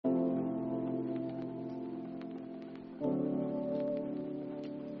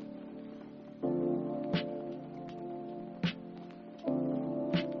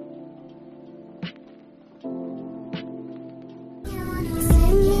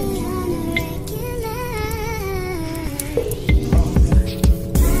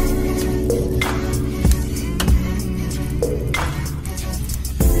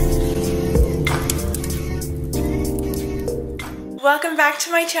back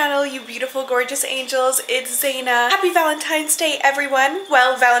to my channel, you beautiful, gorgeous angels. It's Zaina. Happy Valentine's Day, everyone.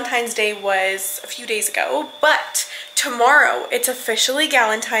 Well, Valentine's Day was a few days ago, but tomorrow it's officially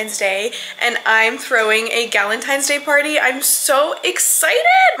Galentines Day and I'm throwing a Galentines Day party. I'm so excited!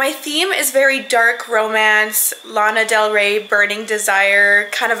 My theme is very dark romance, Lana Del Rey, burning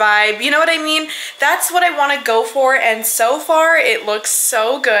desire kind of vibe. You know what I mean? That's what I want to go for, and so far it looks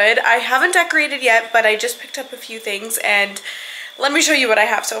so good. I haven't decorated yet, but I just picked up a few things and let me show you what I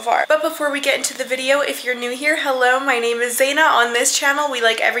have so far. But before we get into the video, if you're new here, hello, my name is Zaina. On this channel, we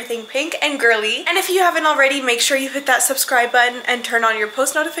like everything pink and girly. And if you haven't already, make sure you hit that subscribe button and turn on your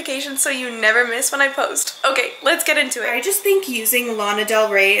post notifications so you never miss when I post. Okay, let's get into it. I just think using Lana Del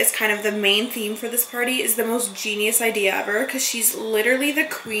Rey as kind of the main theme for this party is the most genius idea ever, because she's literally the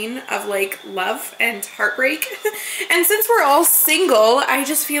queen of like love and heartbreak. And since we're all single, I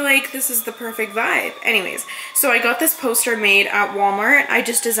just feel like this is the perfect vibe. Anyways, so I got this poster made at Walmart. I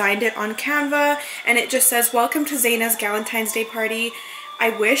just designed it on Canva and it just says, "Welcome to Zaina's Galentine's Day party." I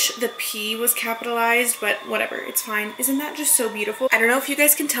wish the P was capitalized, but whatever, it's fine. Isn't that just so beautiful? I don't know if you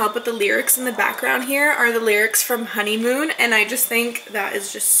guys can tell, but the lyrics in the background here are the lyrics from Honeymoon, and I just think that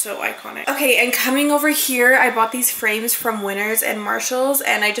is just so iconic. Okay, and coming over here, I bought these frames from Winners and Marshalls,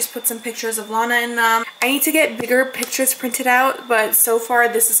 and I just put some pictures of Lana in them. I need to get bigger pictures printed out, but so far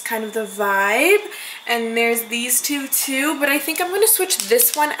this is kind of the vibe. And there's these two too, but I think I'm gonna switch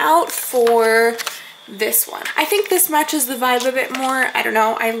this one out for this one. I think this matches the vibe a bit more. I don't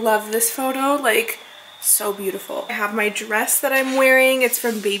know. I love this photo. Like, so beautiful. I have my dress that I'm wearing. It's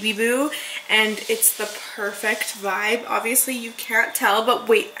from Baby Boo and it's the perfect vibe. Obviously you can't tell, but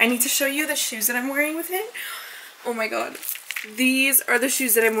wait, I need to show you the shoes that I'm wearing with it. Oh my god. These are the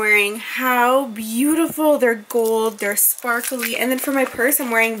shoes that I'm wearing. How beautiful. They're gold, they're sparkly. And then for my purse,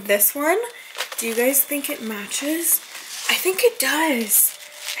 I'm wearing this one. Do you guys think it matches? I think it does.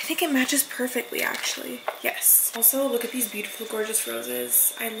 I think it matches perfectly, actually. Yes. Also, look at these beautiful, gorgeous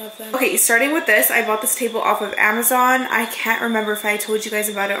roses. I love them. Okay, starting with this, I bought this table off of Amazon. I can't remember if I told you guys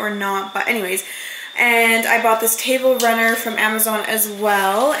about it or not, but anyways. And I bought this table runner from Amazon as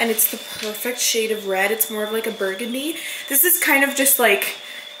well, and it's the perfect shade of red. It's more of like a burgundy. This is kind of just like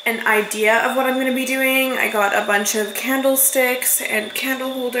an idea of what I'm going to be doing. I got a bunch of candlesticks and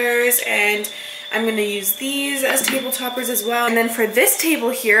candle holders, and I'm going to use these as table toppers as well. And then for this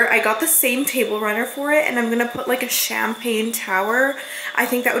table here, I got the same table runner for it, and I'm going to put like a champagne tower. I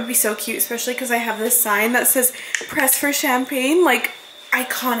think that would be so cute, especially because I have this sign that says press for champagne, like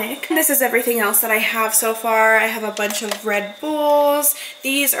iconic. This is everything else that I have so far. I have a bunch of red bowls.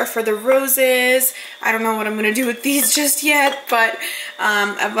 These are for the roses. I don't know what I'm gonna do with these just yet, but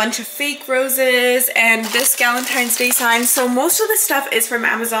a bunch of fake roses and this Galentine's Day sign. So most of the stuff is from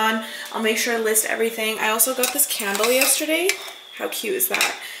Amazon. I'll make sure to list everything. I also got this candle yesterday. How cute is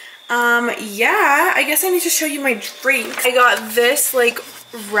that? Yeah, I guess I need to show you my drink. I got this like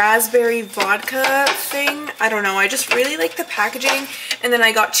raspberry vodka thing. I don't know, I just really like the packaging. And then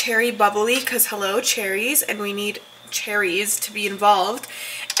I got cherry bubbly because hello, cherries, and we need cherries to be involved.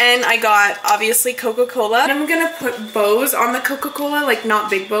 And I got obviously Coca-Cola, and I'm gonna put bows on the Coca-Cola, like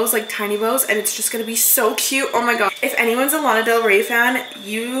not big bows, like tiny bows, and it's just gonna be so cute. Oh my god, if anyone's a Lana Del Rey fan,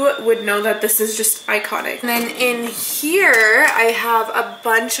 you would know that this is just iconic. And then in here I have a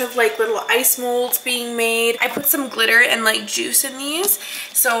bunch of like little ice molds being made. I put some glitter and like juice in these,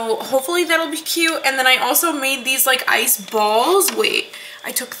 so hopefully that'll be cute. And then I also made these like ice balls. Wait,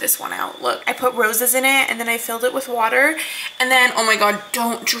 I took this one out. Look, I put roses in it and then I filled it with water. And then, oh my god,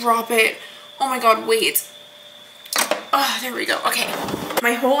 don't drop it. Oh my god, wait. Oh, there we go. Okay.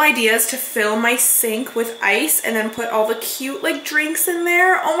 My whole idea is to fill my sink with ice and then put all the cute like drinks in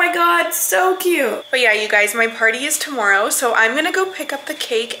there. Oh my god, so cute. But yeah, you guys, my party is tomorrow, so I'm gonna go pick up the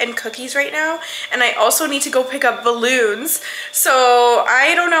cake and cookies right now. And I also need to go pick up balloons. So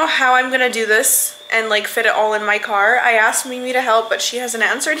I don't know how I'm gonna do this and like fit it all in my car. I asked Mimi to help, but she hasn't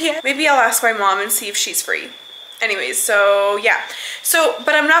answered yet. Maybe I'll ask my mom and see if she's free. Anyways, so yeah.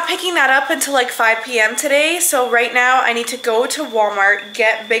 But I'm not picking that up until like 5 p.m. today. So right now I need to go to Walmart,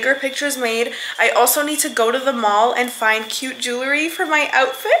 get bigger pictures made. I also need to go to the mall and find cute jewelry for my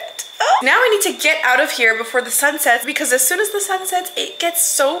outfit. Now I need to get out of here before the sun sets, because as soon as the sun sets, it gets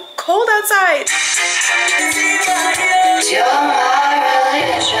so cold outside. You're my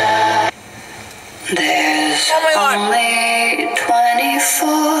religion. There's only 24 hours.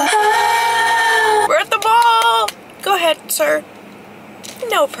 We're at the mall. Go ahead, sir.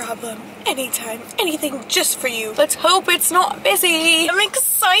 No problem. anytime, anything just for you. Let's hope it's not busy. I'm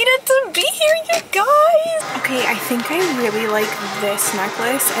excited to be here, you guys. Okay, I think I really like this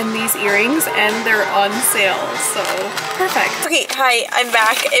necklace and these earrings, and they're on sale, so perfect. Okay, hi, I'm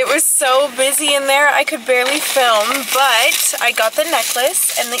back. It was so busy in there, I could barely film, but I got the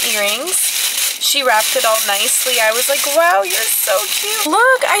necklace and the earrings. She wrapped it all nicely. I was like, wow, you're so cute.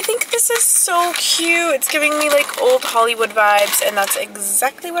 Look, I think this is so cute. It's giving me like old Hollywood vibes, and that's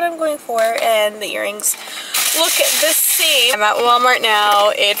exactly what I'm going for. And the earrings look the same. I'm at Walmart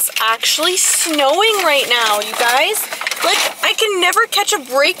now. It's actually snowing right now, you guys. Like, I can never catch a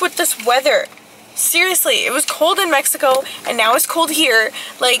break with this weather. Seriously, it was cold in Mexico, and now it's cold here.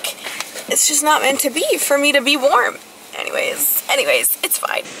 Like, it's just not meant to be for me to be warm. Anyways, it's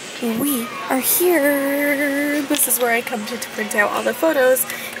fine. We are here. This is where I come to print out all the photos.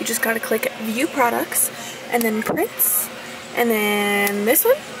 You just gotta click view products and then prints, and then this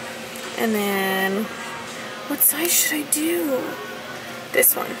one, and then what size should I do?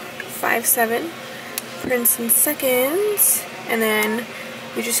 This one, 5/7, prints in seconds, and then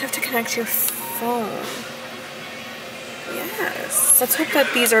you just have to connect your phone. Yes, let's hope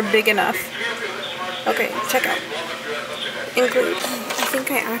that these are big enough. Okay, check out. Include. I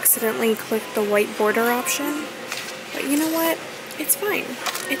think I accidentally clicked the white border option, but you know what? It's fine.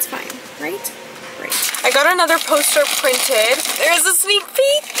 It's fine, right? Right. I got another poster printed. There's a sneak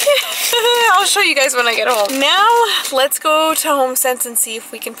peek. I'll show you guys when I get home. Now, let's go to HomeSense and see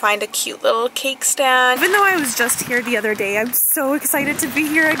if we can find a cute little cake stand. Even though I was just here the other day, I'm so excited to be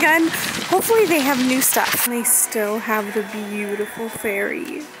here again. Hopefully they have new stuff. They still have the beautiful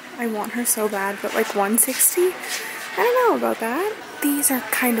fairy. I want her so bad, but like $160? I don't know about that. These are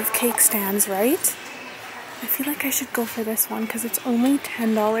kind of cake stands, right? I feel like I should go for this one because it's only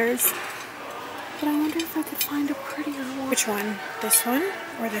 $10. But I wonder if I could find a prettier one. Which one? This one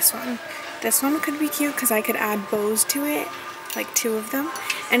or this one? This one could be cute because I could add bows to it, like 2 of them.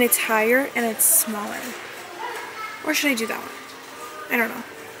 And it's higher and it's smaller. Or should I do that one? I don't know.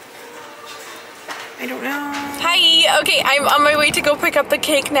 I don't know. Hi! Okay, I'm on my way to go pick up the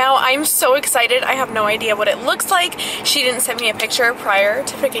cake now. I'm so excited. I have no idea what it looks like. She didn't send me a picture prior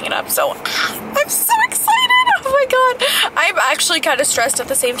to picking it up, so I'm so excited! Oh my god! I'm actually kind of stressed at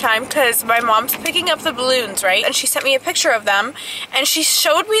the same time because my mom's picking up the balloons, right? And she sent me a picture of them, and she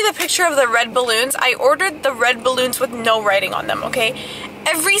showed me the picture of the red balloons. I ordered the red balloons with no writing on them, okay?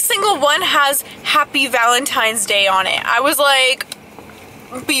 Every single one has Happy Valentine's Day on it. I was like,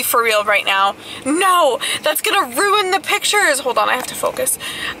 be for real right now. No, that's gonna ruin the pictures. Hold on, I have to focus.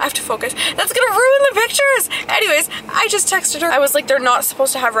 That's gonna ruin the pictures. Anyways, I just texted her. I was like, they're not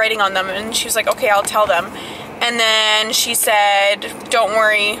supposed to have writing on them. And she was like, okay, I'll tell them. And then she said, don't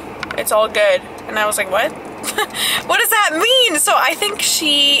worry, it's all good. And I was like, what? What does that mean? So I think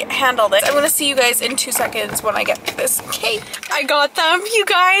she handled it. I'm gonna see you guys in 2 seconds when I get this cake. I got them, you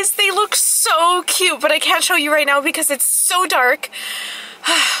guys. They look so cute, but I can't show you right now because it's so dark.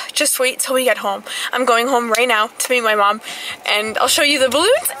 Just wait till we get home. I'm going home right now to meet my mom, and I'll show you the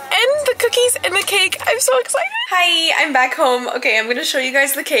balloons and the cookies and the cake. I'm so excited. Hi, I'm back home. Okay, I'm gonna show you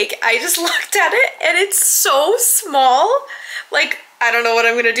guys the cake. I just looked at it and it's so small. Like, I don't know what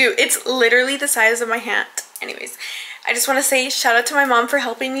I'm gonna do. It's literally the size of my hand. Anyways, I just want to say shout out to my mom for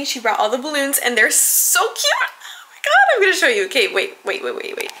helping me. She brought all the balloons and they're so cute. God, I'm gonna show you. Okay, wait.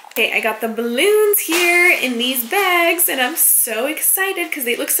 Okay, I got the balloons here in these bags and I'm so excited because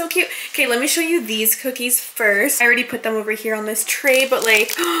they look so cute. Okay, let me show you these cookies first. I already put them over here on this tray, but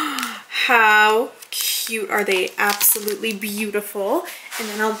like, how cute are they? Absolutely beautiful. And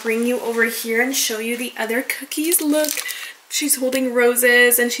then I'll bring you over here and show you the other cookies. Look. She's holding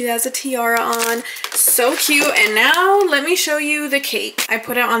roses and she has a tiara on. So cute. And now let me show you the cake. I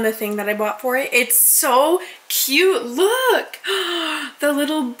put it on the thing that I bought for it. It's so cute. Look. The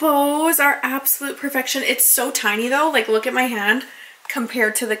little bows are absolute perfection. It's so tiny though. Like, look at my hand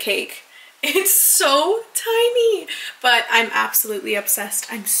compared to the cake. It's so tiny, but I'm absolutely obsessed.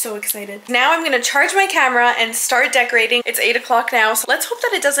 I'm so excited. Now I'm gonna charge my camera and start decorating. It's 8 o'clock now, so let's hope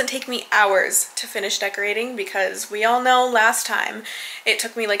that it doesn't take me hours to finish decorating because we all know last time it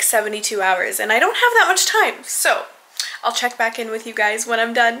took me like 72 hours and I don't have that much time. So I'll check back in with you guys when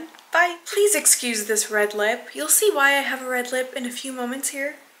I'm done. Bye. Please excuse this red lip. You'll see why I have a red lip in a few moments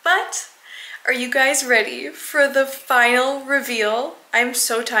here, but are you guys ready for the final reveal? I'm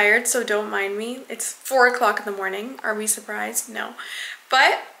so tired, so don't mind me. It's 4 o'clock in the morning. Are we surprised? No.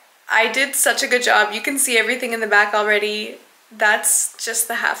 But I did such a good job. You can see everything in the back already. That's just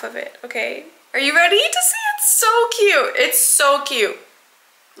the half of it, okay? Are you ready to see? It's so cute. It's so cute.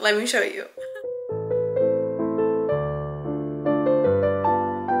 Let me show you.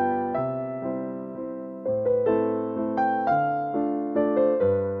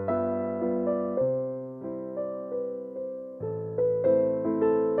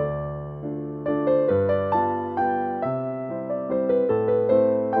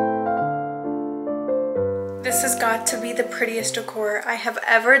 This has got to be the prettiest decor I have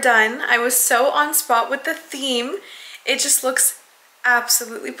ever done. I was so on spot with the theme. It just looks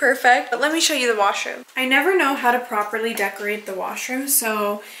absolutely perfect. But let me show you the washroom. I never know how to properly decorate the washroom,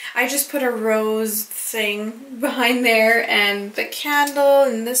 so I just put a rose thing behind there and the candle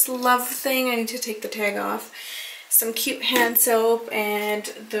and this love thing. I need to take the tag off. Some cute hand soap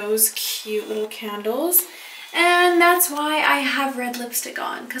and those cute little candles. And that's why I have red lipstick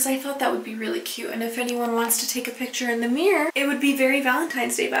on, because I thought that would be really cute. And if anyone wants to take a picture in the mirror, it would be very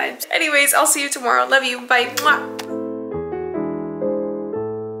Valentine's Day vibes. Anyways, I'll see you tomorrow. Love you. Bye. Mwah.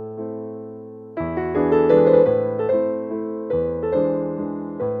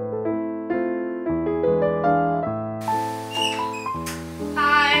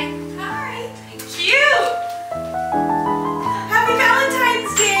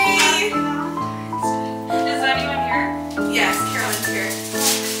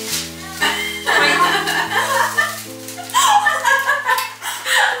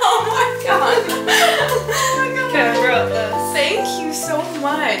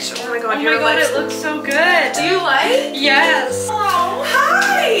 Oh my god, it looks so good. Do you like? Yes. Oh,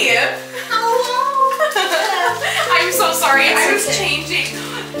 hi. Hello. I'm so sorry. I was changing.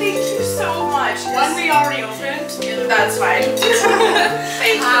 Thank you so much. One we already opened. That's fine.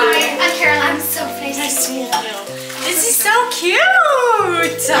 Thank you. Hi. I'm Caroline. I'm so nice to meet you. This is so cute. I'm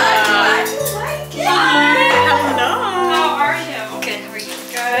glad you like it. Hello. How are you? Good. How are you?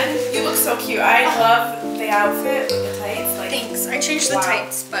 Good. You look so cute. I love the outfit with the tights. Like, thanks. I changed the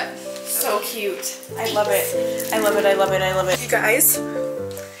tights, but so cute. I love it. I love it. I love it. I love it. You guys.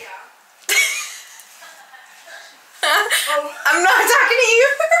 I'm not talking to you.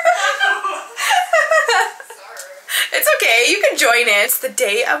 It's okay, you can join it. It's the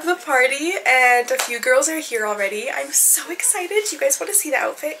day of the party and a few girls are here already. I'm so excited. You guys want to see the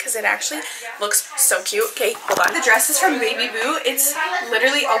outfit? Because it actually looks so cute. Okay, hold on. The dress is from Baby Boo. It's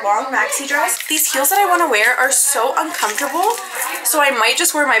literally a long maxi dress. These heels that I want to wear are so uncomfortable, so I might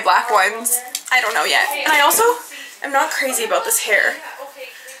just wear my black ones. I don't know yet. And I also am not crazy about this hair.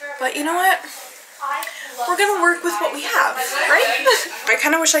 But you know what? We're gonna work with what we have, right? I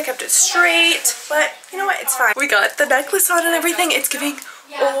kind of wish I kept it straight, but you know what? It's fine. We got the necklace on and everything. It's giving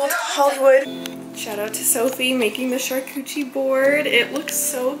old Hollywood. Shout out to Sophie making the charcuterie board. It looks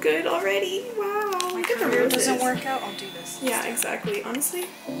so good already. Wow. Look at the roses. doesn't work out, I'll do this. Yeah, exactly. Honestly,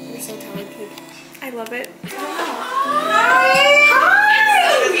 you're so talented. I love it. Hi!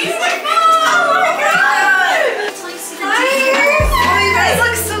 Hi! Oh my god! Hi! You guys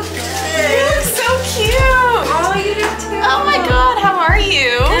look so good. You look so cute. Oh, you do too. Oh my god, how are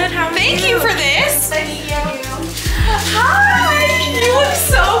you? Good, how are you? Thank you for this. Thank you. Hi! You look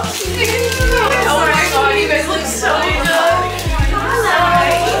so cute. Oh my god, you guys look so good. Hi!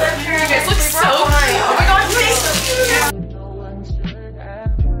 You guys look so cute. Oh my god, thank you.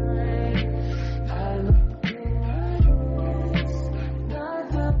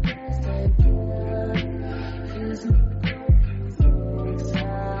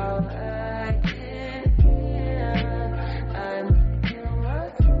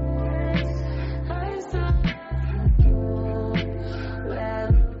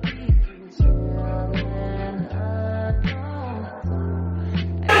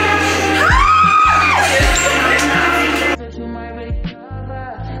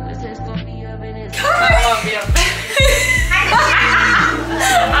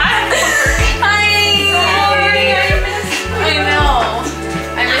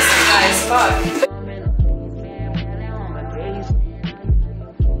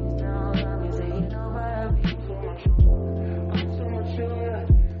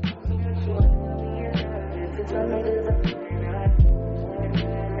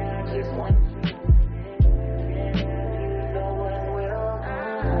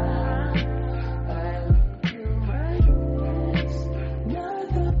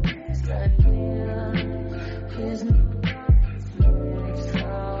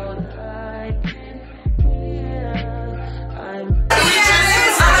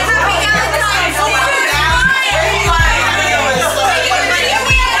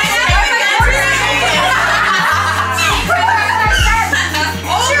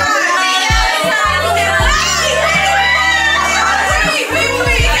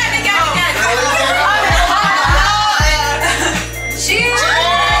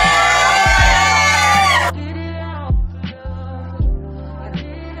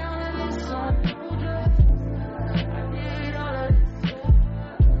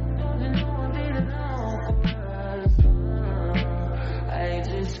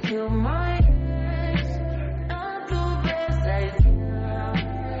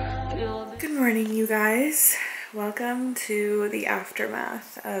 morning, you guys. Welcome to the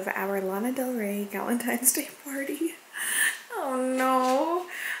aftermath of our Lana Del Rey Galentines Day party. Oh no,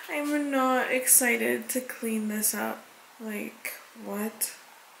 I'm not excited to clean this up. Like, what?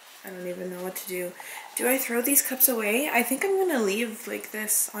 I don't even know what to do. Do I throw these cups away? I think I'm gonna leave like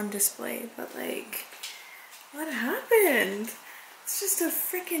this on display, but like, what happened? It's just a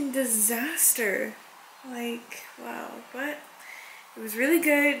freaking disaster. Like, wow, but it was really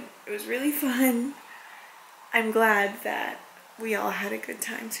good. It was really fun. I'm glad that we all had a good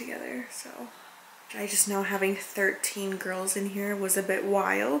time together. So I just know having 13 girls in here was a bit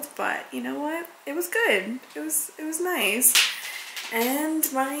wild, but you know what? It was good. It was nice.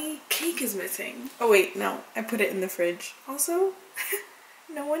 And my cake is missing. Oh wait, no, I put it in the fridge. Also,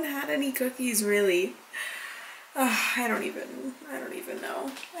 no one had any cookies really. I don't even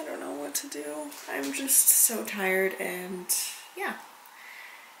know. I don't know what to do. I'm just so tired, and yeah.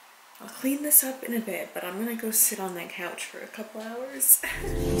 I'll clean this up in a bit, but I'm gonna go sit on that couch for a couple hours.